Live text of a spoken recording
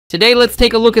Today, let's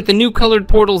take a look at the new colored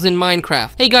portals in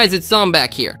Minecraft. Hey guys, it's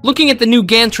Zomback here. Looking at the new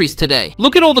gantries today.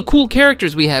 Look at all the cool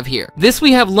characters we have here. This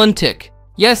we have Luntic.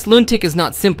 Yes, Luntic is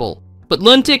not simple, but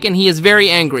Luntic and he is very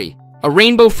angry. A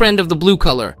rainbow friend of the blue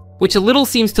color, which a little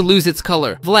seems to lose its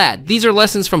color. Vlad, these are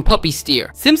lessons from Puppy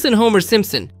Steer. Simpson Homer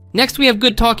Simpson. Next we have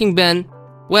Good Talking Ben.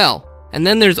 Well, and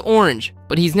then there's Orange,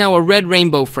 but he's now a red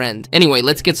rainbow friend. Anyway,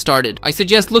 let's get started. I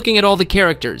suggest looking at all the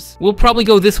characters. We'll probably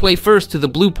go this way first to the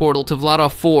blue portal to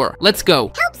Vladof 4. Let's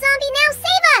go. Help, zombie, now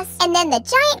save us! And then the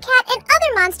giant cat and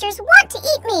other monsters want to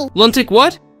eat me. Luntic,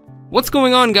 what? What's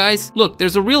going on, guys? Look,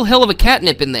 there's a real hell of a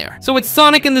catnip in there. So it's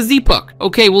Sonic and the Z-Puck.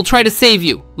 Okay, we'll try to save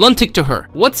you. Luntic to her.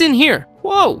 What's in here?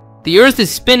 Whoa! The earth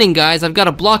is spinning, guys. I've got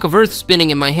a block of earth spinning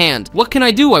in my hand. What can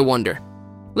I do, I wonder?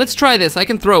 Let's try this. I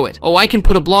can throw it. Oh, I can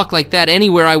put a block like that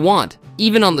anywhere I want.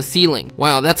 Even on the ceiling.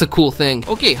 Wow, that's a cool thing.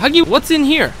 Okay, Huggy, what's in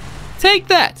here? Take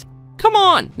that! Come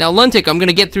on! Now, Luntic, I'm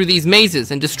gonna get through these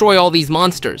mazes and destroy all these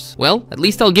monsters. Well, at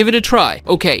least I'll give it a try.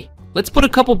 Okay, let's put a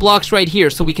couple blocks right here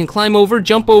so we can climb over,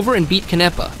 jump over, and beat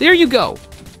Canepa. There you go.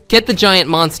 Get the giant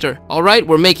monster. Alright,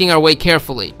 we're making our way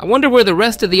carefully. I wonder where the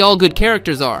rest of the all-good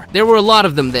characters are. There were a lot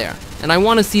of them there, and I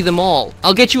want to see them all.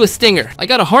 I'll get you a stinger. I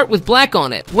got a heart with black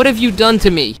on it. What have you done to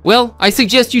me? Well, I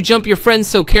suggest you jump your friends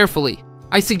so carefully.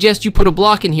 I suggest you put a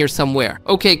block in here somewhere.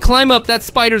 Okay, climb up. That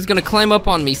spider's gonna climb up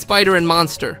on me, spider and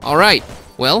monster. Alright,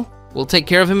 well, we'll take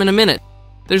care of him in a minute.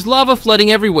 There's lava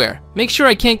flooding everywhere. Make sure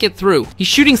I can't get through. He's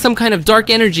shooting some kind of dark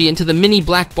energy into the mini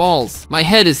black balls. My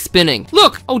head is spinning.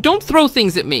 Look! Oh, don't throw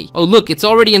things at me. Oh, look, it's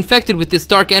already infected with this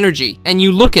dark energy. And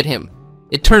you look at him.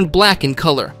 It turned black in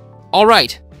color.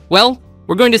 Alright, well,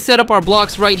 we're going to set up our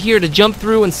blocks right here to jump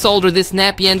through and solder this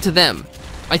nappy end to them.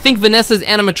 I think Vanessa's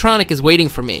animatronic is waiting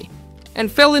for me. And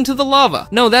fell into the lava.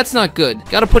 No, that's not good.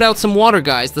 Gotta put out some water,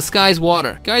 guys. The sky's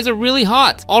water. Guys are really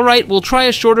hot. Alright, we'll try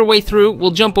a shorter way through.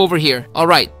 We'll jump over here.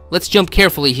 Alright, let's jump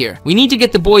carefully here. We need to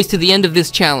get the boys to the end of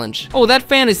this challenge. Oh, that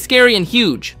fan is scary and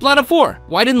huge. Vladof 4,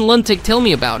 why didn't Luntic tell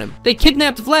me about him? They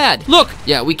kidnapped Vlad. Look!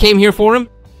 Yeah, we came here for him.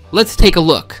 Let's take a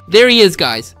look. There he is,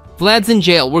 guys. Vlad's in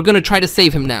jail. We're gonna try to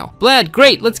save him now. Vlad,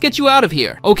 great. Let's get you out of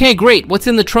here. Okay, great. What's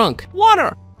in the trunk?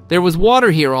 Water! There was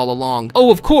water here all along.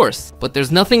 Oh, of course. But there's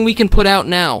nothing we can put out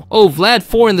now. Oh, Vlad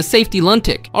 4 and the safety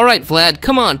Luntic. Alright, Vlad,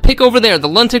 come on. Pick over there. The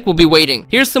Luntic will be waiting.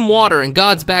 Here's some water and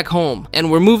God's back home. And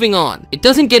we're moving on. It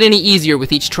doesn't get any easier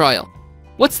with each trial.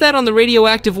 What's that on the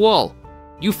radioactive wall?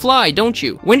 You fly, don't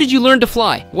you? When did you learn to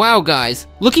fly? Wow, guys.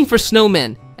 Looking for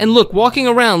snowmen. And look, walking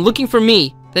around looking for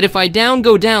me. That if I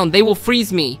go down, they will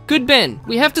freeze me. Good Ben.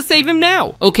 We have to save him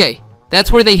now. Okay, that's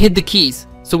where they hid the keys.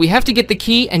 So we have to get the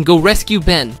key and go rescue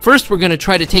Ben. First, we're gonna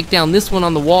try to take down this one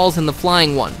on the walls and the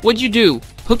flying one. What'd you do?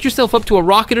 Hook yourself up to a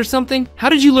rocket or something? How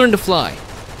did you learn to fly?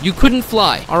 You couldn't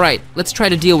fly. Alright, let's try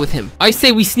to deal with him. I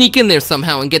say we sneak in there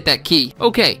somehow and get that key.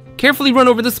 Okay, carefully run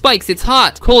over the spikes. It's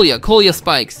hot. Kolya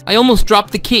spikes. I almost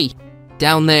dropped the key.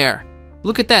 Down there.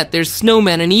 Look at that. There's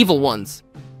snowmen and evil ones.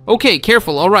 Okay,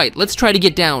 careful. Alright, let's try to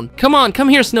get down. Come on, come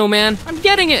here, snowman. I'm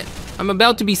getting it. I'm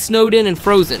about to be snowed in and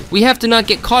frozen. We have to not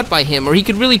get caught by him or he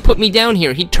could really put me down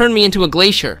here. He'd turn me into a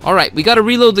glacier. Alright, we gotta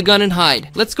reload the gun and hide.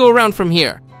 Let's go around from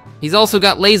here. He's also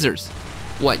got lasers.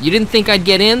 What, you didn't think I'd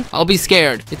get in? I'll be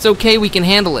scared. It's okay, we can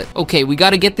handle it. Okay, we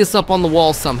gotta get this up on the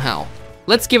wall somehow.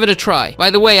 Let's give it a try. By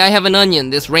the way, I have an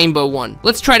onion, this rainbow one.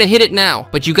 Let's try to hit it now.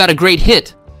 But you got a great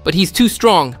hit. But he's too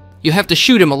strong. You have to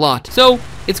shoot him a lot. So,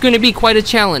 it's going to be quite a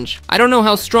challenge. I don't know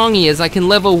how strong he is. I can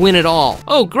level win it all.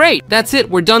 Oh, great. That's it.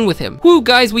 We're done with him. Whoo,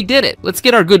 guys, we did it. Let's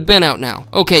get our good Ben out now.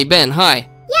 Okay, Ben, hi.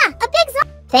 Yeah, a big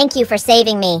zombie. Thank you for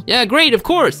saving me. Yeah, great, of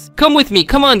course. Come with me.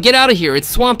 Come on, get out of here. It's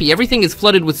swampy. Everything is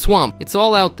flooded with swamp. It's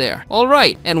all out there. All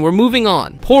right, and we're moving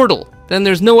on. Portal. Then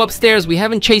there's no upstairs. We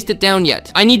haven't chased it down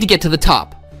yet. I need to get to the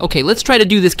top. Okay, let's try to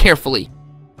do this carefully.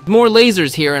 More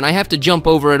lasers here and I have to jump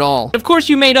over it all. Of course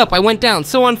you made up, I went down,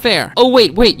 so unfair. Oh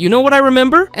wait, you know what I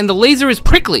remember? And the laser is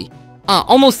prickly.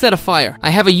 Almost set afire.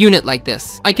 I have a unit like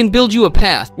this. I can build you a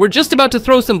path. We're just about to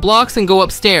throw some blocks and go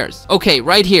upstairs. Okay,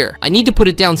 right here. I need to put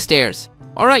it downstairs.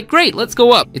 Alright, great, let's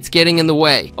go up. It's getting in the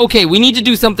way. Okay, we need to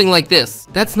do something like this.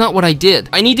 That's not what I did.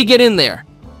 I need to get in there.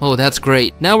 Oh, that's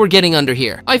great. Now we're getting under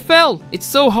here. I fell! It's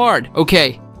so hard.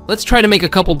 Okay. Let's try to make a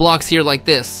couple blocks here like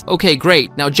this. Okay,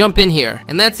 great. Now jump in here.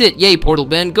 And that's it. Yay, Portal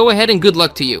Ben. Go ahead and good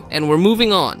luck to you. And we're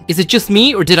moving on. Is it just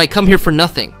me or did I come here for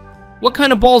nothing? What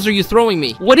kind of balls are you throwing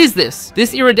me? What is this?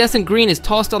 This iridescent green is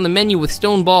tossed on the menu with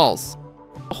stone balls.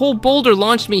 A whole boulder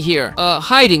launched me here.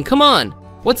 Hiding. Come on.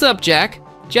 What's up, Jack?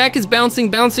 Jack is bouncing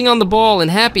on the ball and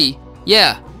happy.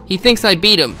 Yeah, He thinks I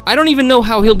beat him. I don't even know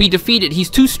how he'll be defeated. He's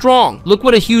too strong. Look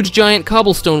what a huge giant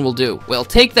cobblestone will do. Well,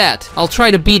 take that. I'll try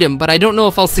to beat him, but I don't know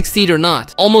if I'll succeed or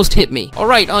not. Almost hit me. All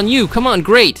right, on you. Come on,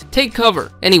 great. Take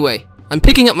cover. Anyway, I'm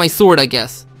picking up my sword, I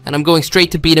guess. And I'm going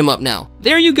straight to beat him up now.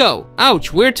 There you go.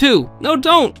 Ouch, where to? No,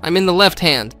 don't. I'm in the left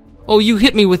hand. Oh, you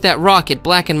hit me with that rock. It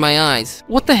blackened my eyes.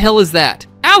 What the hell is that?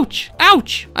 Ouch!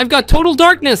 Ouch! I've got total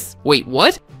darkness! Wait,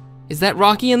 what? Is that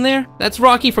Rocky in there? That's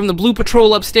Rocky from the Blue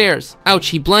Patrol upstairs. Ouch,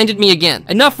 he blinded me again.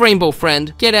 Enough, Rainbow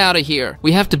Friend. Get out of here.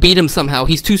 We have to beat him somehow.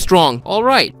 He's too strong. All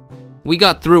right. We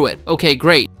got through it. Okay,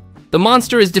 great. The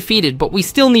monster is defeated, but we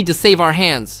still need to save our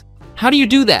hands. How do you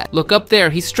do that? Look up there.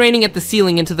 He's straining at the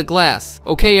ceiling into the glass.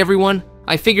 Okay, everyone.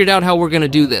 I figured out how we're gonna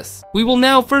do this. We will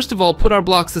now, first of all, put our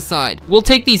blocks aside. We'll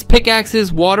take these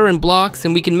pickaxes, water, and blocks,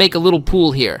 and we can make a little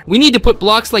pool here. We need to put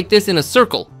blocks like this in a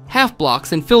circle, half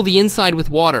blocks, and fill the inside with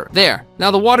water. There. Now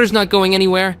the water's not going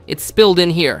anywhere. It's spilled in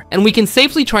here. And we can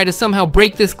safely try to somehow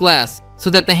break this glass so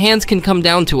that the hands can come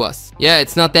down to us. Yeah,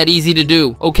 it's not that easy to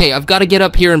do. Okay, I've got to get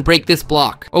up here and break this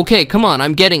block. Okay, come on,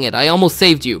 I'm getting it. I almost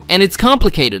saved you. And it's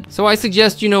complicated, so I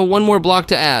suggest, one more block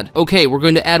to add. Okay, we're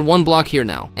going to add one block here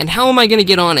now. And how am I going to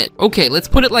get on it? Okay, let's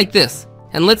put it like this.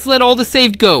 And let's let all the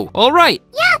saved go. All right.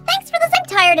 Yeah, thanks for this. I'm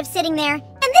tired of sitting there.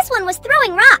 And this one was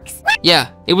throwing rocks.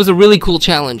 Yeah, it was a really cool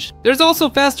challenge. There's also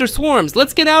faster swarms.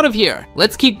 Let's get out of here.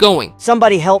 Let's keep going.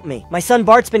 Somebody help me. My son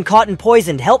Bart's been caught and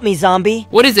poisoned. Help me, zombie.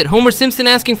 What is it, Homer Simpson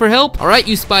asking for help? All right,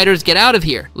 you spiders, get out of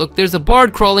here. Look, there's a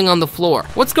bard crawling on the floor.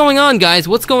 What's going on, guys?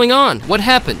 What's going on? What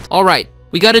happened? All right,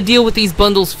 we gotta deal with these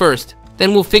bundles first.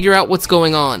 Then we'll figure out what's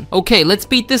going on. Okay, let's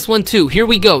beat this one too. Here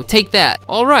we go. Take that.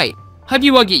 All right.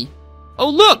 Huggy-wuggy. Oh,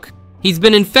 look! He's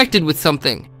been infected with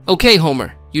something. Okay,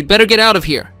 Homer, you'd better get out of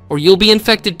here, or you'll be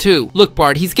infected too. Look,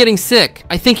 Bart, he's getting sick.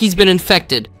 I think he's been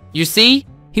infected. You see?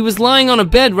 He was lying on a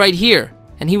bed right here,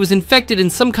 and he was infected in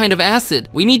some kind of acid.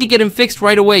 We need to get him fixed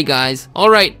right away, guys.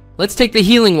 All right, let's take the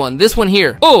healing one, this one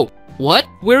here. Oh, what?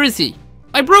 Where is he?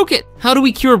 I broke it! How do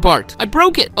we cure Bart? I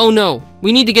broke it! Oh no,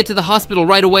 we need to get to the hospital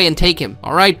right away and take him.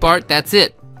 All right, Bart, that's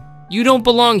it. You don't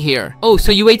belong here. Oh,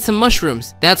 so you ate some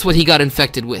mushrooms. That's what he got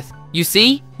infected with. You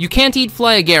see? You can't eat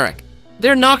fly agaric.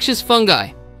 They're noxious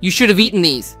fungi. You should have eaten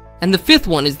these. And the fifth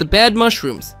one is the bad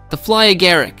mushrooms, the fly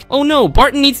agaric. Oh no,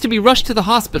 Barton needs to be rushed to the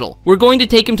hospital. We're going to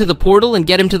take him to the portal and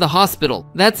get him to the hospital.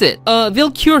 That's it.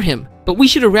 They'll cure him. But we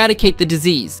should eradicate the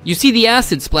disease. You see the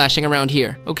acid splashing around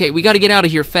here. Okay, we gotta get out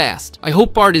of here fast. I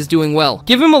hope Bart is doing well.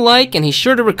 Give him a like and he's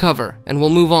sure to recover, and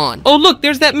we'll move on. Oh look,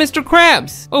 there's that Mr.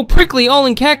 Krabs. Oh, Prickly all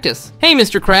in cactus. Hey,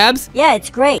 Mr. Krabs. Yeah, it's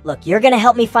great. Look, you're gonna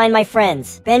help me find my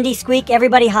friends. Bendy, Squeak,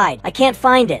 everybody hide. I can't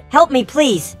find it. Help me,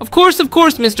 please. Of course,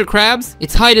 Mr. Krabs.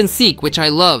 It's hide and seek, which I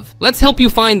love. Let's help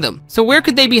you find them. So where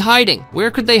could they be hiding?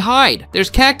 Where could they hide? There's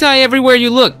cacti everywhere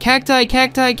you look. Cacti,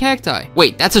 cacti, cacti.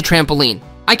 Wait, that's a trampoline.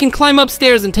 I can climb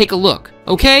upstairs and take a look,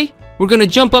 okay? We're gonna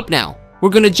jump up now.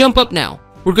 We're gonna jump up now.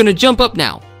 We're gonna jump up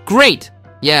now. Great!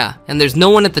 Yeah, and there's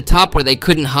no one at the top where they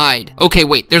couldn't hide. Okay,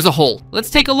 wait, there's a hole. Let's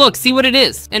take a look, see what it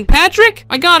is. And Patrick?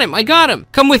 I got him.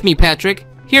 Come with me, Patrick.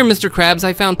 Here, Mr. Krabs,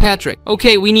 I found Patrick.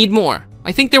 Okay, we need more.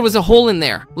 I think there was a hole in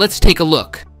there. Let's take a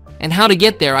look. And how to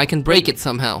get there, I can break it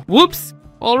somehow. Whoops!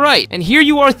 Alright, and here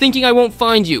you are thinking I won't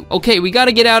find you. Okay, we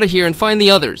gotta get out of here and find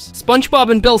the others. SpongeBob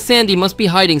and Belle Sandy must be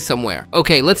hiding somewhere.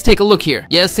 Okay, let's take a look here.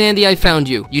 Yes, Sandy, I found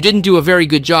you. You didn't do a very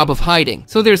good job of hiding.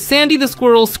 So there's Sandy the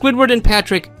Squirrel, Squidward, and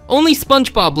Patrick. Only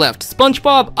SpongeBob left.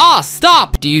 SpongeBob,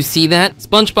 stop! Do you see that?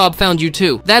 SpongeBob found you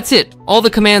too. That's it. All the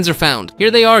commands are found.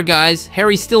 Here they are, guys.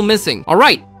 Harry's still missing.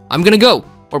 Alright, I'm gonna go.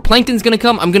 Or Plankton's gonna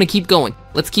come, I'm gonna keep going.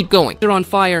 Let's keep going. They're on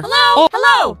fire. Hello? Oh.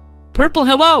 Hello? Purple,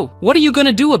 hello! What are you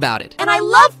gonna do about it? And I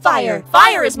love fire!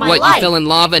 Fire is my life! What, you fell in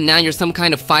lava and now you're some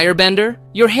kind of firebender?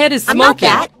 Your head is smoking! I'm not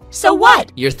that! So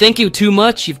what? You're thinking too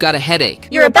much, you've got a headache.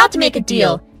 You're about to make a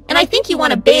deal, and I think you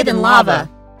want to bathe in lava.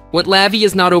 What lavy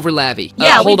is not over lavy?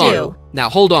 Yeah, hold we on. do. Now,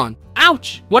 hold on.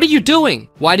 Ouch! What are you doing?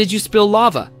 Why did you spill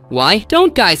lava? Why?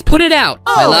 Don't, guys, put it out!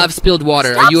 Oh, my lava spilled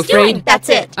water. Stop Are you afraid? Stewing. That's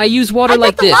it. I use water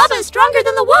like this. I bet the lava is stronger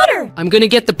than the water! I'm gonna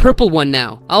get the purple one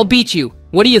now. I'll beat you.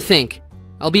 What do you think?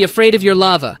 I'll be afraid of your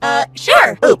lava.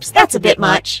 Sure. Oops, that's a bit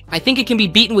much. I think it can be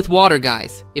beaten with water,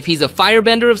 guys. If he's a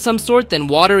firebender of some sort, then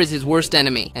water is his worst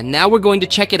enemy. And now we're going to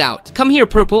check it out. Come here,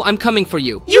 Purple, I'm coming for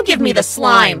you. You give me the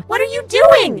slime. What are you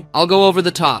doing? I'll go over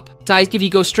the top. Guys, if you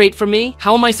go straight for me,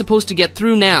 how am I supposed to get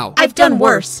through now? I've done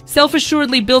worse.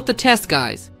 Self-assuredly built the test,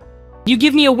 guys. You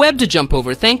give me a web to jump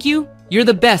over, thank you? You're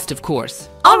the best, of course.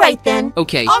 All right, then.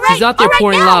 Okay, all right, he's out there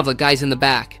pouring now. lava, guys in the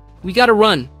back. We gotta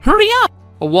run. Hurry up!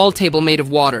 A wall table made of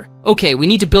water. Okay, we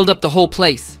need to build up the whole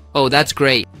place. Oh, that's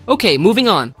great. Okay, moving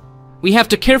on. We have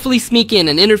to carefully sneak in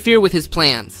and interfere with his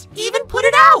plans. Even put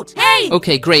it out! Hey!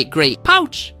 Okay, great.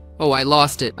 Pouch! Oh, I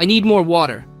lost it. I need more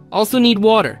water. Also need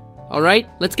water. Alright,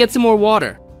 let's get some more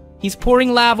water. He's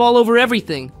pouring lava all over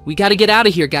everything. We gotta get out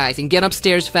of here, guys, and get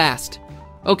upstairs fast.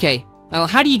 Okay, well,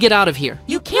 how do you get out of here?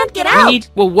 You can't get out!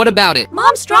 Well, what about it?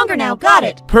 Mom's stronger now, got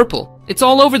it. Purple. It's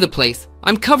all over the place.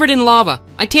 I'm covered in lava.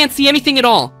 I can't see anything at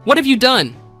all. What have you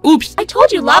done? Oops. I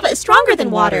told you lava is stronger than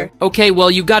water. Okay,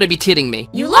 well, you gotta be kidding me.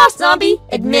 You lost, zombie.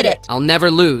 Admit it. I'll never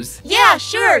lose. Yeah,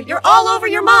 sure. You're all over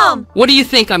your mom. What do you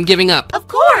think I'm giving up? Of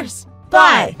course.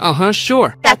 Bye. Uh-huh,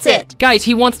 sure. That's it. Guys,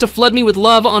 he wants to flood me with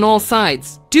love on all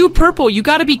sides. Dude, Purple, you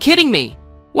gotta be kidding me.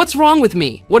 What's wrong with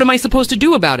me? What am I supposed to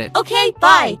do about it? Okay,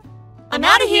 bye. I'm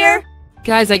out of here.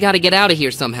 Guys, I gotta get out of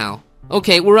here somehow.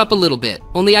 Okay, we're up a little bit.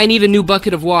 Only I need a new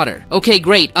bucket of water. Okay,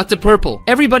 great. Up to Purple.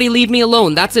 Everybody leave me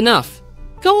alone. That's enough.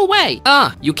 Go away!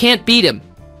 Ah, you can't beat him.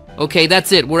 Okay,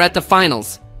 that's it. We're at the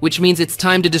finals, which means it's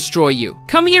time to destroy you.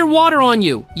 Come here, water on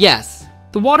you! Yes.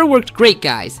 The water worked great,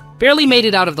 guys. Barely made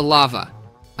it out of the lava.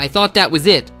 I thought that was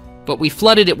it, but we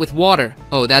flooded it with water.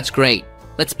 Oh, that's great.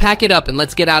 Let's pack it up and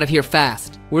let's get out of here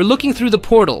fast. We're looking through the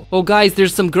portal. Oh, guys,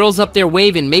 there's some girls up there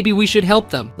waving. Maybe we should help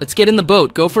them. Let's get in the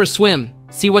boat, go for a swim,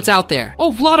 see what's out there.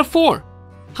 Oh, Lot of 4.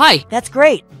 Hi. That's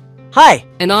great. Hi.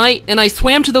 And I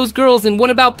swam to those girls, and what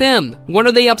about them? When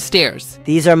are they upstairs?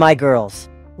 These are my girls.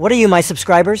 What are you, my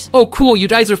subscribers? Oh, cool, you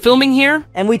guys are filming here?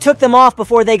 And we took them off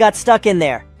before they got stuck in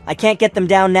there. I can't get them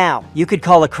down now. You could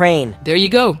call a crane. There you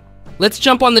go. Let's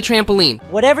jump on the trampoline.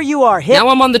 Whatever you are, hit. Now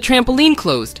I'm on the trampoline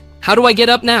closed. How do I get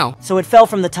up now? So it fell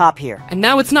from the top here. And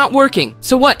now it's not working.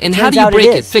 So what? And how Turns do you out break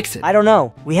it? is. Fix it? I don't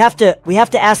know. We have to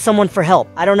ask someone for help.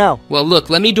 I don't know. Well, look,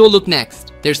 let me do a look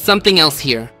next. There's something else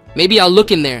here. Maybe I'll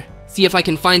look in there. See if I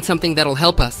can find something that'll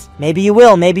help us. Maybe you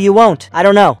will, maybe you won't. I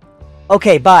don't know.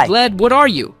 Okay, bye. Glad, what are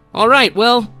you? Alright,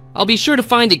 well, I'll be sure to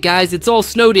find it, guys. It's all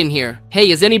snowed in here.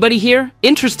 Hey, is anybody here?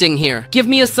 Interesting here. Give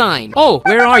me a sign. Oh,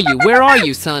 where are you? Where are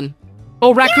you, son?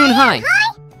 Oh, Raccoon, hi.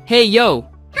 Hi. Hey, yo.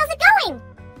 How's it going?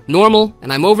 Normal,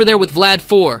 and I'm over there with Vlad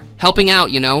 4, helping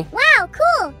out, you know. Wow,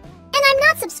 cool. And I'm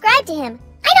not subscribed to him.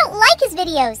 I don't like his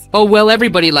videos. Oh, well,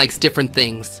 everybody likes different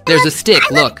things. There's a stick,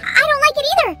 look. I don't like it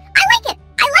either. I like it.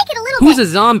 I like it a little Who's bit. a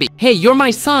zombie? Hey, you're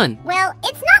my son. Well,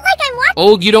 it's not like I'm watching.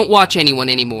 Oh, you don't watch anyone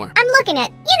anymore. I'm looking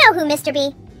at. You know who, Mr.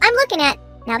 B. I'm looking at.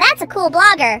 Now that's a cool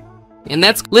blogger. And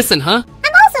that's, listen, huh?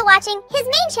 I'm also watching his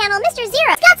main channel, Mr. Zero.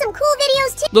 He's got some cool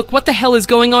videos too. Look, what the hell is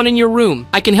going on in your room?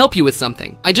 I can help you with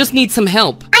something. I just need some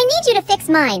help. I need you to fix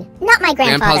mine, not my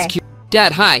grandfather. Grandpa's cute.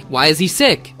 Dad, hi. Why is he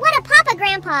sick? What a papa,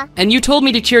 Grandpa. And you told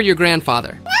me to cure your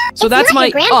grandfather. So it's that's not my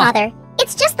your grandfather.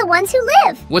 It's just the ones who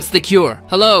live. What's the cure?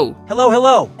 Hello. Hello,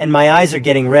 hello. And my eyes are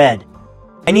getting red.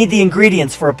 I need the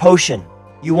ingredients for a potion.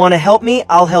 You want to help me?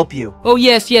 I'll help you. Oh,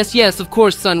 yes, yes, yes, of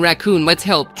course, son Raccoon. Let's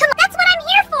help. Come on, that's what I'm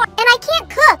here for. And I can't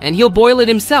cook. And he'll boil it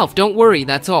himself, don't worry,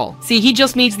 that's all. See, he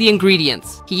just needs the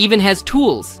ingredients. He even has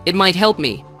tools. It might help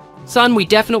me. Son, we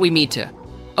definitely need to.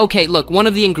 Okay, look, one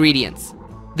of the ingredients.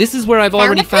 This is where I've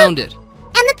already found it.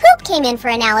 And the poop came in for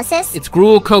analysis. It's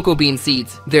gruel cocoa bean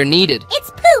seeds. They're needed.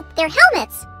 It's poop. They're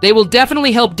helmets. They will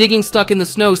definitely help digging stuck in the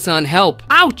snow, son. Help.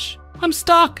 Ouch! I'm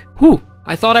stuck. Whew.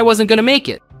 I thought I wasn't gonna make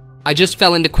it. I just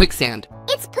fell into quicksand.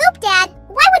 It's poop, Dad.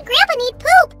 Why would Grandpa need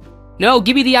poop? No,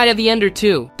 give me the Eye of the Ender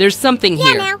too. There's something Yeah,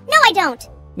 here. now. No, I don't.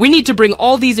 We need to bring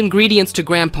all these ingredients to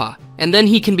Grandpa, and then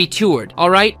he can be cured.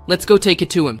 Alright? Let's go take it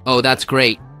to him. Oh, that's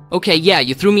great. Okay, yeah,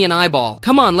 you threw me an eyeball.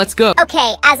 Come on, let's go.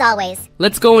 Okay, as always.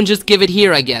 Let's go and just give it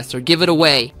here, I guess, or give it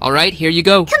away. Alright, here you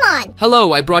go. Come on.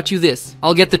 Hello, I brought you this.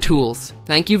 I'll get the tools.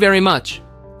 Thank you very much.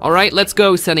 Alright, let's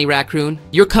go, Sunny Raccoon.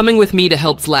 You're coming with me to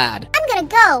help Vlad. I'm gonna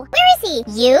go. Where is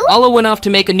he? You? Alla went off to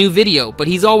make a new video, but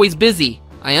he's always busy.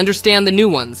 I understand the new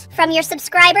ones. From your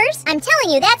subscribers? I'm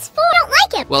telling you, that's full. I don't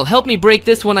like him. Well, help me break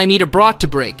this one I need a Brock to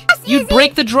break. Yes, You'd easy.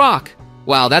 break the Drock.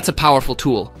 Wow, that's a powerful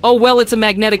tool. Oh, well, it's a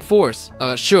magnetic force.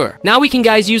 Sure. Now we can,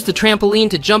 guys, use the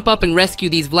trampoline to jump up and rescue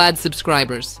these Vlad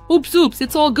subscribers. Oops, oops,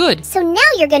 it's all good. So now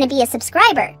you're gonna be a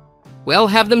subscriber. Well,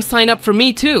 have them sign up for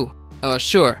me, too.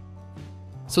 Sure.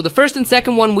 So the first and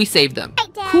second one, we saved them.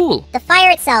 Right, Dad. Cool. The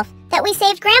fire itself. That we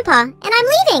saved Grandpa. And I'm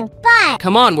leaving. Bye.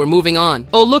 Come on, we're moving on.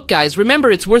 Oh, look, guys,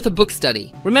 remember it's worth a book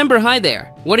study. Remember, hi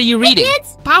there. What are you reading?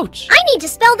 kids. Pouch. I need to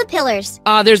spell the pillars.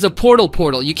 There's a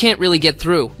portal. You can't really get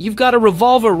through. You've got a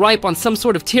revolver ripe on some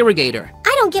sort of Tirrigator.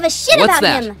 I don't give a shit What's about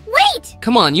that? him. Wait!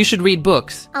 Come on, you should read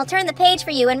books. I'll turn the page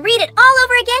for you and read it all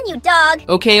over again, you dog.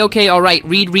 Okay, alright,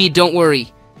 read, don't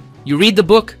worry. You read the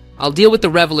book, I'll deal with the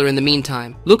Reveler in the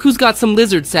meantime. Look who's got some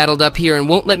lizards saddled up here and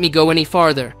won't let me go any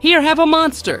farther. Here, have a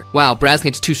monster. Wow,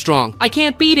 Brasnik's too strong. I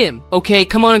can't beat him. Okay,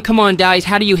 come on, guys.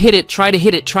 How do you hit it? Try to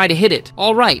hit it.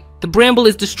 Alright, the bramble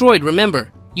is destroyed,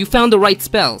 remember. You found the right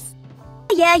spells.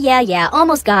 Yeah,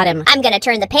 almost got him. I'm gonna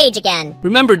turn the page again.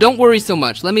 Remember, don't worry so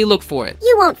much. Let me look for it.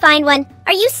 You won't find one.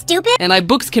 Are you stupid? And I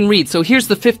books can read, so here's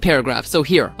the 5th paragraph. So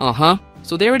here.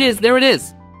 So there it is, there it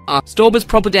is. Stobus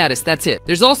Propodatus, that's it.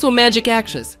 There's also magic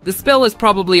axes. The spell has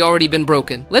probably already been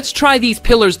broken. Let's try these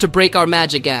pillars to break our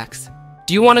magic axe.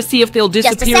 Do you want to see if they'll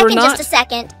disappear or not? Just a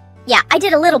second. Yeah, I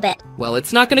did a little bit. Well,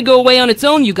 it's not gonna go away on its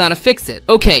own, you gotta fix it.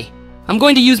 Okay, I'm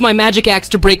going to use my magic axe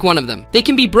to break one of them. They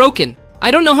can be broken.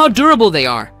 I don't know how durable they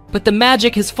are, but the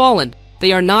magic has fallen.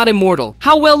 They are not immortal.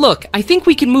 How well, look, I think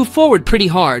we can move forward pretty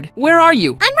hard. Where are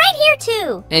you? I'm right here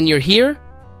too. And you're here?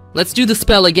 Let's do the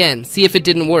spell again, see if it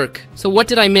didn't work. So what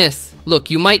did I miss? Look,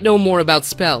 you might know more about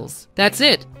spells. That's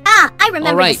it. Ah, I remember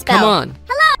All right, the spell. come on.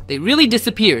 Hello? They really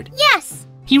disappeared. Yes.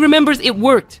 He remembers it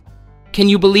worked. Can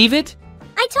you believe it?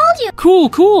 I told you.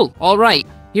 Cool. All right,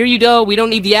 here you go. We don't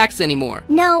need the axe anymore.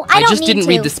 No, I don't just need didn't to.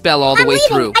 read the spell all the I'm way leaving.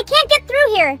 through. I can't get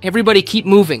through here. Everybody keep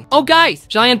moving. Oh, guys,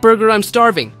 giant burger, I'm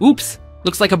starving. Oops,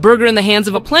 looks like a burger in the hands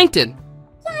of a plankton.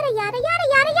 Yada.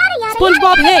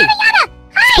 SpongeBob, yada, hey! yada, yada.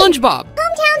 Hi. SpongeBob!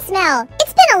 Hometown smell.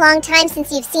 It's been a long time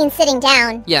since you've seen sitting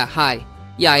down. Yeah, hi.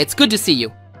 Yeah, it's good to see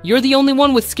you. You're the only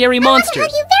one with scary I want to monsters.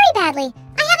 hug you very badly.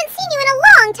 I haven't seen you in a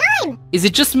long time. Is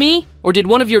it just me? Or did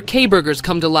one of your K-burgers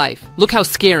come to life? Look how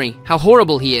scary, how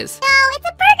horrible he is. No, it's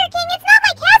a Burger King. It's not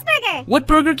my Casburger. What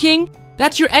Burger King?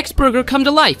 That's your ex-burger come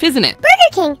to life, isn't it?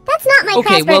 Burger King. That's not my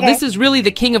Okay, Casburger. well, this is really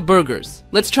the king of burgers.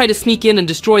 Let's try to sneak in and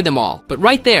destroy them all. But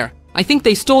right there, I think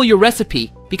they stole your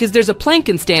recipe because there's a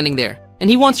plankton standing there, and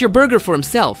he wants your burger for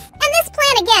himself. And this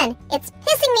plan again. It's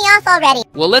pissing me off already.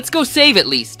 Well, let's go save at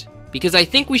least, because I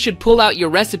think we should pull out your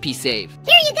recipe save.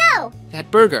 Here you go. That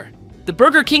burger. The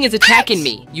Burger King is attacking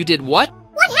me. You did what?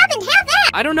 What happened? Have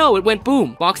that. I don't know, it went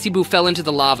boom. Boxy Boo fell into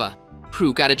the lava.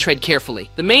 Phew, gotta tread carefully.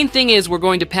 The main thing is we're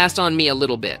going to pass on me a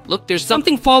little bit. Look, there's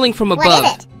something falling from What above.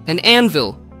 is it? An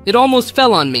anvil. It almost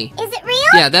fell on me. Is it real?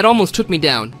 Yeah, that almost took me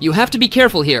down. You have to be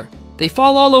careful here. They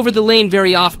fall all over the lane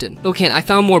very often. Okay, I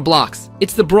found more blocks.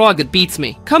 It's the Brog that beats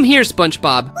me. Come here,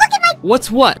 SpongeBob. Look at my...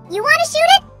 What's what? You want to shoot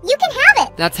it? You can have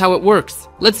it. That's how it works.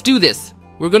 Let's do this.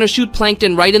 We're gonna shoot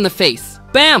Plankton right in the face.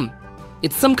 Bam!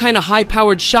 It's some kind of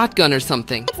high-powered shotgun or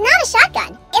something. It's not a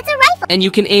shotgun. It's a rifle. And you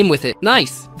can aim with it.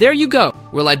 Nice. There you go.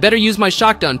 Well, I'd better use my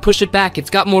shotgun. Push it back. It's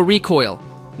got more recoil.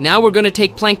 Now we're gonna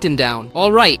take Plankton down.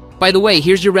 All right. By the way,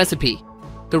 here's your recipe.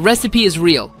 The recipe is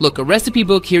real. Look, a recipe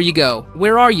book. Here you go.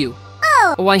 Where are you?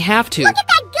 Oh, I have to. Look at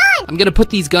that gun. I'm gonna put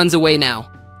these guns away now.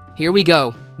 Here we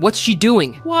go. What's she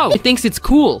doing? Whoa, she thinks it's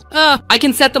cool. I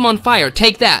can set them on fire.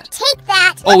 Take that. Take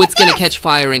that. Oh, Look it's at gonna this. catch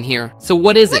fire in here. So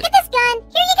what is Look it? at this gun.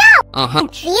 Here you go. Uh-huh.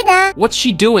 Vida. What's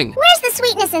she doing? Where's the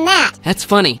sweetness in that? That's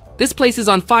funny. This place is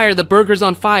on fire. The burger's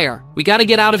on fire. We gotta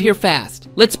get out of here fast.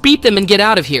 Let's beat them and get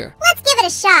out of here. Let's give it a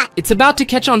shot. It's about to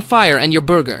catch on fire and your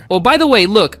burger. Oh, by the way,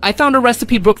 look, I found a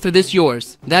recipe book for this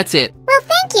yours. That's it. Well,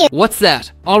 thank you. What's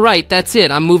that? All right, that's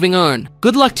it. I'm moving on.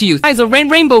 Good luck to you. Guys, a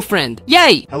rainbow friend.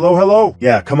 Yay! Hello?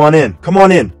 Yeah, come on in. Come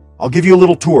on in. I'll give you a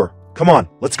little tour. Come on,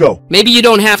 let's go. Maybe you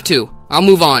don't have to. I'll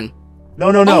move on. No.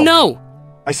 Oh, no!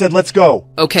 I said let's go.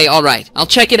 Okay, all right. I'll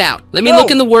check it out. Let me No.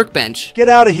 look in the workbench. Get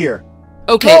out of here.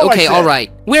 Okay, No, I okay, said. all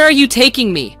right. Where are you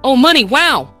taking me? Oh, money,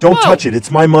 wow! Don't Whoa. touch it. It's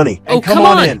my money. And Oh, come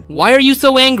on in. Why are you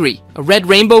so angry? A red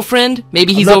rainbow friend?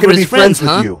 Maybe he's I'm not over gonna his be friends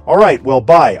huh? with you. All right, well,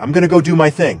 bye. I'm gonna go do my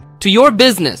thing. To your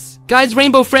business. Guy's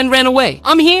rainbow friend ran away.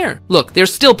 I'm here. Look, they're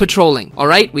still patrolling. All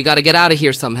right, we gotta get out of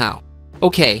here somehow.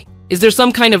 Okay, is there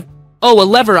some kind of... Oh, a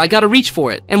lever, I gotta reach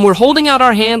for it. And we're holding out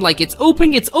our hand like it's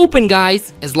open,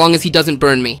 guys. As long as he doesn't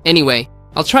burn me. Anyway,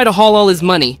 I'll try to haul all his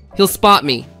money. He'll spot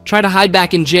me. Try to hide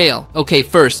back in jail. Okay,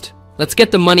 first, let's get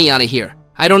the money out of here.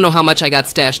 I don't know how much I got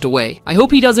stashed away. I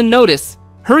hope he doesn't notice.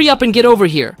 Hurry up and get over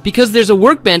here, because there's a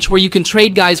workbench where you can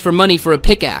trade guys for money for a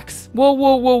pickaxe.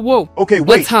 Whoa. Okay, wait.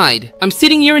 Let's hide. I'm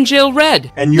sitting here in jail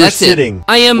red. And you're That's sitting. It.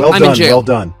 I'm Well in done, jail. well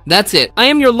done. That's it. I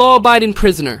am your law-abiding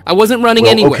prisoner. I wasn't running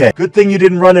Well, anywhere. okay. Good thing you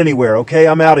didn't run anywhere, okay?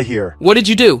 I'm out of here. What did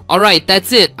you do? Alright,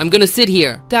 that's it. I'm gonna sit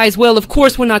here. Guys, well, of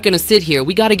course we're not gonna sit here.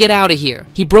 We gotta get out of here.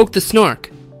 He broke the snork.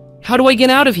 How do I get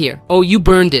out of here? Oh, you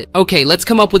burned it. Okay, let's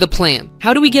come up with a plan.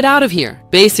 How do we get out of here?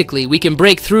 Basically, we can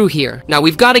break through here. Now,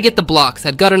 we've got to get the blocks.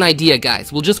 I've got an idea,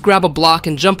 guys. We'll just grab a block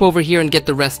and jump over here and get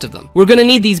the rest of them. We're gonna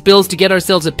need these bills to get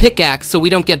ourselves a pickaxe so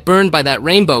we don't get burned by that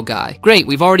rainbow guy. Great,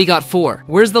 we've already got 4.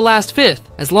 Where's the last 5th?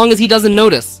 As long as he doesn't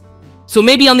notice. So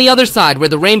maybe on the other side where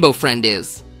the rainbow friend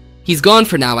is. He's gone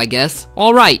for now, I guess.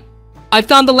 Alright. I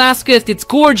found the last 5th. It's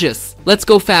gorgeous. Let's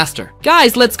go faster.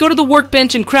 Guys, let's go to the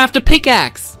workbench and craft a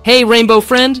pickaxe. Hey, rainbow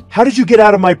friend. How did you get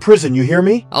out of my prison, you hear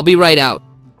me? I'll be right out.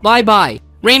 Bye-bye.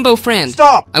 Rainbow friend.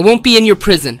 Stop! I won't be in your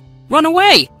prison. Run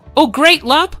away. Oh, great,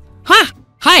 Lop. Ha!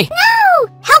 Hi. No!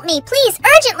 Help me, please,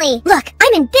 urgently. Look, I'm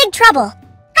I'm in big trouble.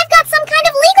 I've got some kind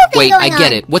of legal thing Wait, going I on.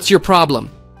 get it. What's your problem?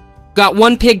 Got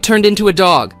one pig turned into a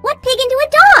dog. What pig into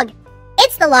a dog?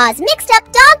 It's the laws mixed up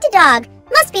dog to dog.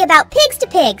 Must be about pigs to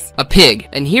pigs. A pig.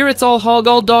 And here it's all hog,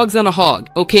 all dogs on a hog.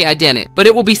 Okay, I get it. But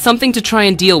it will be something to try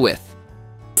and deal with.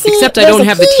 See, Except I there's don't a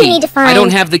have the you key. need to find. I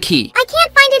don't have the key. I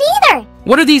can't find it either.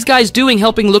 What are these guys doing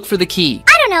helping look for the key?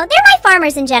 I don't know, they're my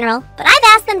farmers in general, but I've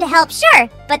asked them to help, sure,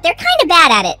 but they're kind of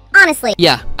bad at it, honestly.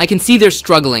 Yeah, I can see they're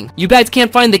struggling. You guys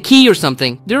can't find the key or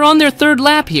something. They're on their third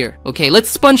lap here. Okay,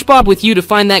 let's SpongeBob with you to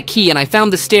find that key, and I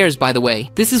found the stairs, by the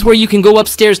way. This is where you can go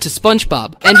upstairs to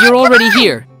SpongeBob. And you're already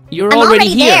here. You're I'm already already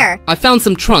here. there. I found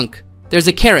some trunk. There's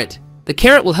a carrot. The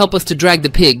carrot will help us to drag the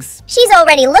pigs. She's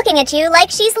already looking at you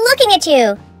like she's looking at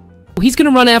you. He's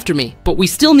gonna run after me, but we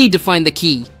still need to find the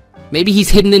key. Maybe he's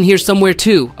hidden in here somewhere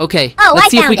too. Okay, Oh, let's I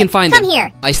see if we found can it. find Come him.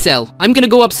 here. I sell. I'm gonna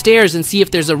go upstairs and see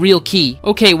if there's a real key.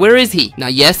 Okay, where is he? Now,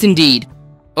 yes, indeed.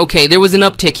 Okay, there was an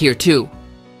uptick here too.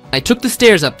 I took the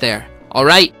stairs up there.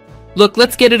 Alright. Look,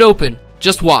 let's get it open.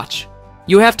 Just watch.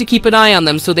 You have to keep an eye on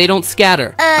them so they don't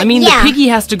scatter. I mean, yeah. the piggy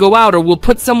has to go out or we'll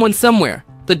put someone somewhere.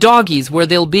 The doggies where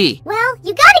they'll be. Well,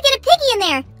 you gotta get a piggy in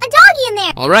there, a doggy in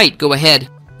there. Alright, go ahead.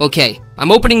 Okay,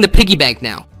 I'm opening the piggy bank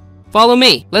now. Follow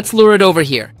me. Let's lure it over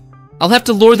here. I'll have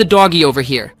to lure the doggy over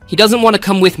here. He doesn't want to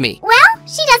come with me. Well,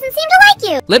 she doesn't seem to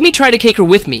like you. Let me try to take her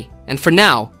with me. And for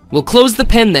now, we'll close the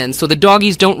pen then so the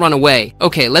doggies don't run away.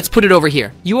 Okay, let's put it over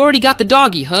here. You already got the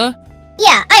doggy, huh?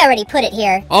 Yeah, I already put it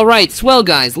here. Alright, swell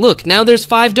guys. Look, now there's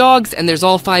 5 dogs and there's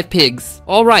all 5 pigs.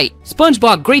 Alright,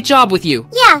 SpongeBob, great job with you.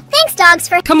 Yeah, thanks dogs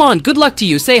for... Come on, good luck to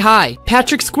you. Say hi.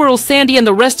 Patrick, Squirrel, Sandy, and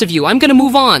the rest of you. I'm gonna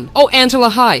move on. Oh, Angela,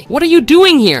 hi. What are you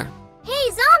doing here? Hey,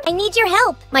 Zombie, I need your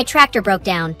help. My tractor broke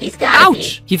down. He's got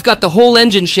Ouch! You've got the whole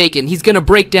engine shaken. He's gonna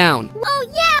break down. Oh,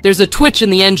 yeah. There's a twitch in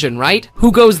the engine, right?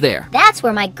 Who goes there? That's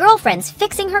where my girlfriend's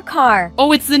fixing her car.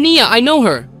 Oh, it's Zania. I know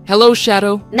her. Hello,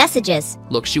 Shadow. Messages.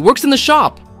 Look, she works in the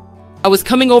shop. I was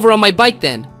coming over on my bike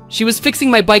then. She was fixing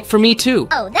my bike for me too.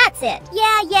 Oh, that's it.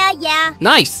 Yeah.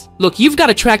 Nice. Look, you've got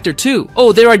a tractor too.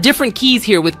 Oh, there are different keys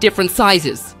here with different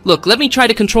sizes. Look, let me try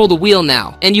to control the wheel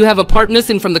now. And you have a part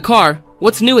missing from the car.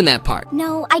 What's new in that part?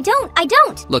 No, I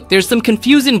don't. Look, there's some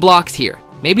confusing blocks here.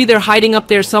 Maybe they're hiding up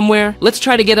there somewhere. Let's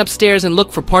try to get upstairs and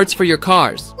look for parts for your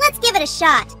cars. Let's give it a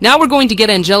shot. Now we're going to get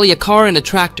Angeli a car and a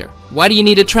tractor. Why do you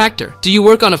need a tractor? Do you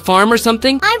work on a farm or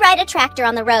something? I ride a tractor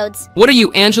on the roads. What are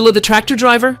you, Angela the tractor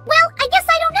driver? Well, I guess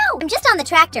I don't know. I'm just on the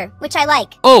tractor, which I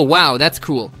like. Oh, wow, that's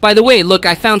cool. By the way, look,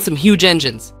 I found some huge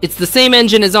engines. It's the same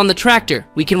engine as on the tractor.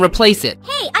 We can replace it.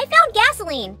 Hey, I found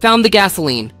gasoline. Found the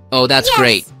gasoline. Oh, that's Yes.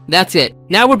 great. That's it.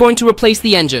 Now we're going to replace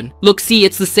the engine. Look, see,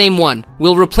 it's the same one.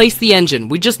 We'll replace the engine.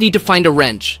 We just need to find a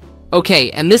wrench.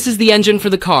 Okay, and this is the engine for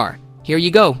the car. Here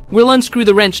you go. We'll unscrew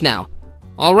the wrench now.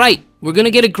 All right, we're gonna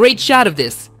get a great shot of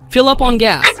this. Fill up on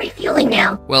gas. I'm refueling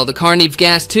now. Well, the car needs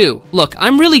gas too. Look,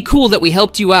 I'm really cool that we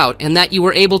helped you out and that you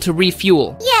were able to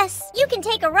refuel. Yes, you can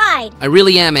take a ride. I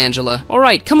really am, Angela. All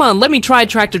right, come on, let me try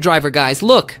tractor driver, guys.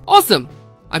 Look, awesome.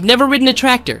 I've never ridden a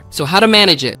tractor, so how to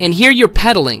manage it. And here you're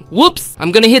pedaling. Whoops,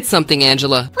 I'm gonna hit something,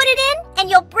 Angela. Put it in, and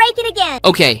you'll break it again.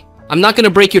 Okay, I'm not gonna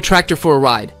break your tractor for a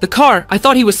ride. The car, I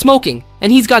thought he was smoking,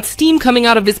 and he's got steam coming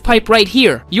out of his pipe right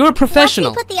here. You're a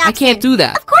professional. Watch me put the I ox can't in. do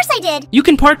that. Of course I did. You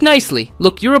can park nicely.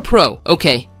 Look, you're a pro.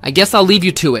 Okay, I guess I'll leave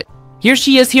you to it. Here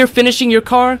she is here finishing your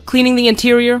car, cleaning the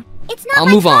interior. It's not I'll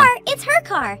my move on. car, it's her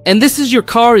car. And this is your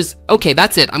car is... Okay,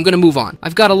 that's it. I'm gonna move on.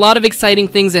 I've got a lot of exciting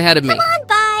things ahead of me. Come on,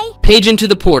 bye. Page into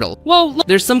the portal. Whoa, look,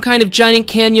 there's some kind of giant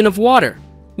canyon of water.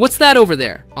 What's that over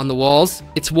there? On the walls?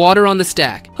 It's water on the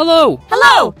stack. Hello!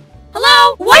 Hello?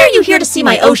 Hello? Why are you here to see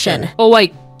my ocean? Oh,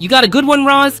 wait, you got a good one,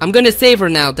 Roz? I'm gonna save her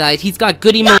now, Diet. He's got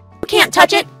good emo- You can't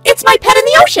touch it. It's my pet in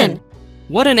the ocean.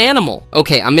 What an animal.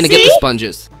 Okay, I'm gonna get the See?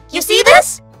 sponges. You see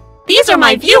this? These are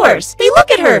my viewers. They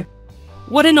look at her.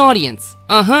 What an audience.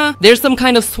 Uh-huh. There's some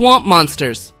kind of swamp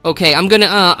monsters. Okay, I'm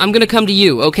gonna come to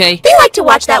you, okay? They like to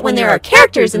watch that when there are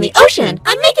characters in the ocean.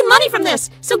 I'm making money from this,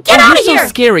 so get Oh, out of you're here. so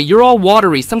scary. You're all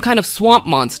watery. Some kind of swamp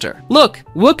monster. Look,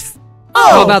 whoops. Oh.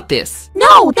 How about this?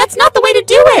 No, that's not the way to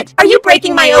do it. Are you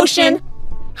breaking my ocean?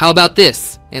 How about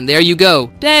this? And there you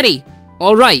go. Daddy!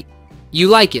 Alright. You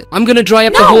like it. I'm gonna dry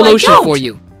up the No, whole I ocean don't. for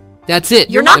you. That's it.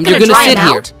 You're not And gonna you're dry sit him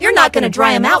here. out. You're not gonna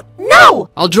dry him out. No!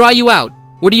 I'll dry you out.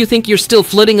 What do you think you're still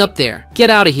floating up there? Get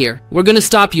out of here. We're gonna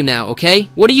stop you now, okay?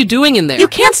 What are you doing in there? You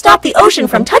can't stop the ocean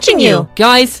from touching you.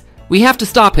 Guys, we have to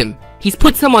stop him. He's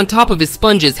put some on top of his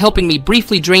sponges, helping me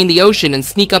briefly drain the ocean and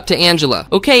sneak up to Angela.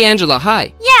 Okay, Angela,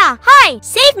 hi. Yeah, hi.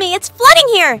 Save me, it's flooding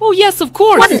here. Oh, yes, of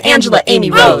course. Wasn't Angela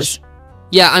Amy Rose?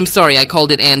 Yeah, I'm sorry, I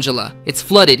called it Angela. It's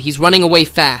flooded. He's running away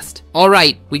fast.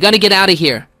 Alright, we gotta get out of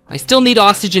here. I still need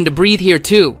oxygen to breathe here,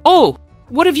 too. Oh,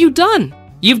 What have you done?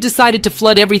 You've decided to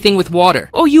flood everything with water.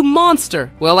 Oh, you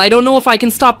monster! Well, I don't know if I can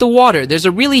stop the water. There's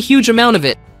a really huge amount of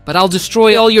it. But I'll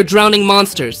destroy all your drowning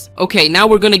monsters. Okay, now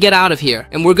we're gonna get out of here.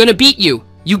 And we're gonna beat you.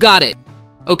 You got it.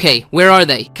 Okay, where are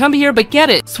they? Come here, but get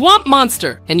it. Swamp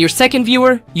monster! And your second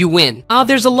viewer, you win. Ah,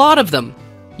 there's a lot of them.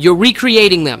 You're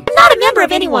recreating them. I'm not a member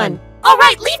of anyone. All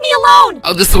right, leave me alone.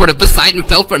 Oh, the sword of Poseidon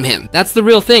fell from him. That's the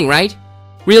real thing, right?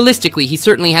 Realistically, he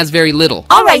certainly has very little.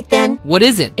 All right, then. What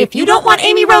is it? If you don't want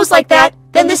Amy Rose like that,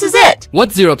 then this is it. What,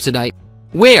 Zeropsodite?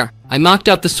 Where? I mocked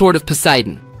out the sword of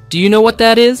Poseidon. Do you know what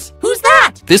that is? Who's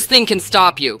that? This thing can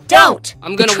stop you. Don't.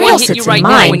 I'm gonna The trail one-hit you sits in right now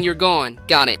mine. when you're gone.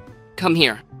 Got it. Come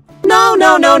here. No.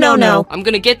 I'm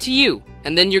gonna get to you,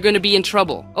 and then you're gonna be in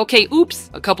trouble. Okay, oops.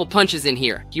 A couple punches in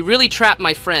here. You really trapped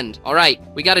my friend. Alright,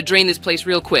 we gotta drain this place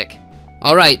real quick.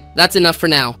 Alright, that's enough for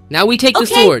now. Now we take the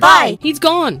Okay, sword. bye. He's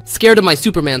gone. Scared of my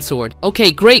Superman sword.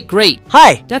 Okay, great.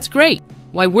 Hi! That's great.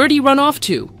 Why, where'd he run off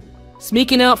to?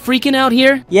 Sneaking out, freaking out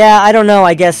here? Yeah, I don't know,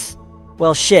 I guess...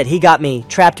 Well, shit, he got me,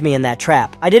 trapped me in that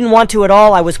trap. I didn't want to at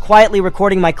all, I was quietly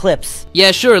recording my clips.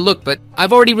 Yeah, sure, look, but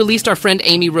I've already released our friend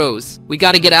Amy Rose. We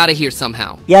gotta get out of here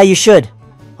somehow. Yeah, you should.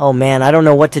 Oh man, I don't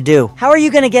know what to do. How are you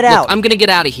gonna get out? Look, I'm gonna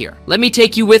get out of here. Let me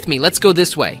take you with me. Let's go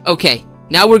this way. Okay,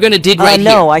 now we're gonna dig right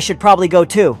No, here. I should probably go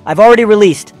too. I've already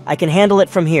released. I can handle it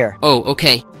from here. Oh,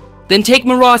 okay. Then take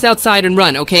Maros outside and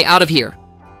run, okay, out of here.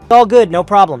 All good, no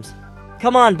problems.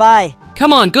 Come on, bye.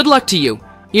 Come on, good luck to you.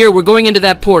 Here, we're going into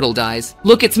that portal, guys.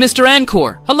 Look, it's Mr.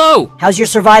 Ancor. Hello! How's your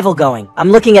survival going?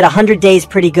 I'm looking at 100 days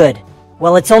pretty good.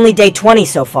 Well, it's only day 20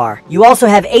 so far. You also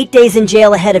have 8 days in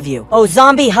jail ahead of you. Oh,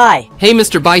 zombie, hi! Hey,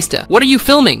 Mr. Baista, what are you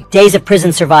filming? Days of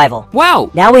prison survival.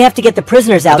 Wow! Now we have to get the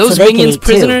prisoners out so those they can minions eat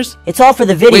prisoners? too. It's all for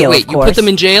the video, Wait, of you course. put them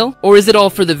in jail? Or is it all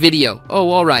for the video?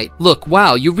 Oh, alright. Look,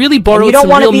 wow, you really borrowed you don't some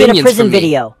wanna real be in a minions prison from me.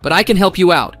 video. But I can help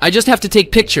you out. I just have to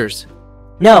take pictures.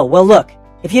 No, well look.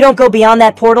 If you don't go beyond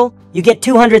that portal, you get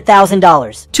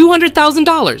 $200,000.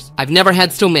 $200,000? I've never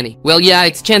had so many. Well, yeah,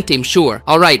 it's Centim, sure.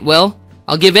 Alright, well,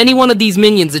 I'll give any one of these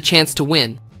minions a chance to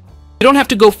win. You don't have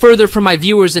to go further for my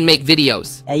viewers and make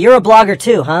videos. You're a blogger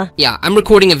too, huh? Yeah, I'm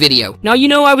recording a video. Now, you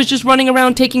know I was just running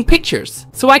around taking pictures.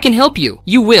 So I can help you.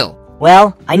 You will.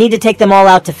 Well, I need to take them all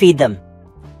out to feed them.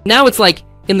 Now it's like,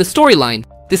 in the storyline,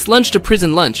 this lunch to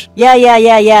prison lunch.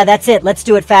 Yeah, that's it. Let's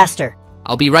do it faster.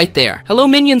 I'll be right there. Hello,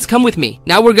 minions, come with me.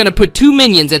 Now we're gonna put 2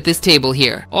 minions at this table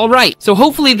here. Alright, so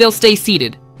hopefully they'll stay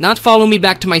seated, not follow me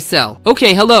back to my cell.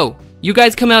 Okay, hello. You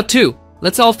guys come out too.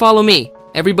 Let's all follow me.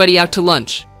 Everybody out to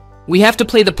lunch. We have to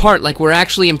play the part like we're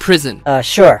actually in prison.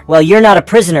 Sure. Well, you're not a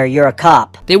prisoner, you're a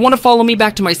cop. They want to follow me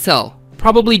back to my cell.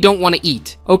 Probably don't want to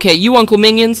eat. Okay, you Uncle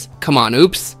Minions? Come on,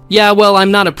 oops. Yeah, well,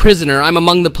 I'm not a prisoner. I'm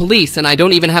among the police, and I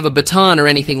don't even have a baton or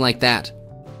anything like that.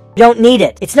 You don't need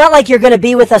it. It's not like you're gonna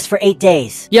be with us for 8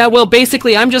 days. Yeah, well,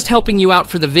 basically, I'm just helping you out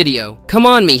for the video. Come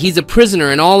on me, he's a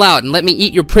prisoner and all out, and let me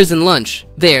eat your prison lunch.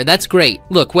 There, that's great.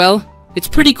 Look, well, it's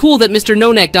pretty cool that Mr.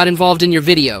 No-Neck got involved in your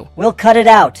video. We'll cut it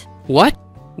out. What?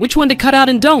 Which one to cut out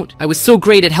and don't? I was so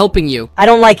great at helping you. I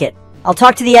don't like it. I'll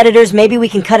talk to the editors, maybe we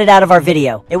can cut it out of our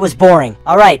video. It was boring.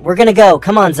 Alright, we're gonna go.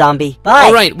 Come on, zombie. Bye!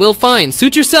 Alright, well fine.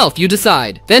 Suit yourself, you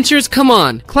decide. Ventures, come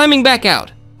on. Climbing back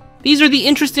out. These are the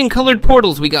interesting colored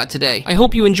portals we got today. I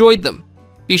hope you enjoyed them.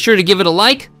 Be sure to give it a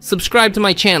like, subscribe to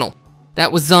my channel.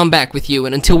 That was Zombak with you,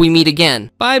 and until we meet again,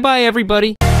 bye-bye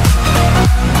everybody.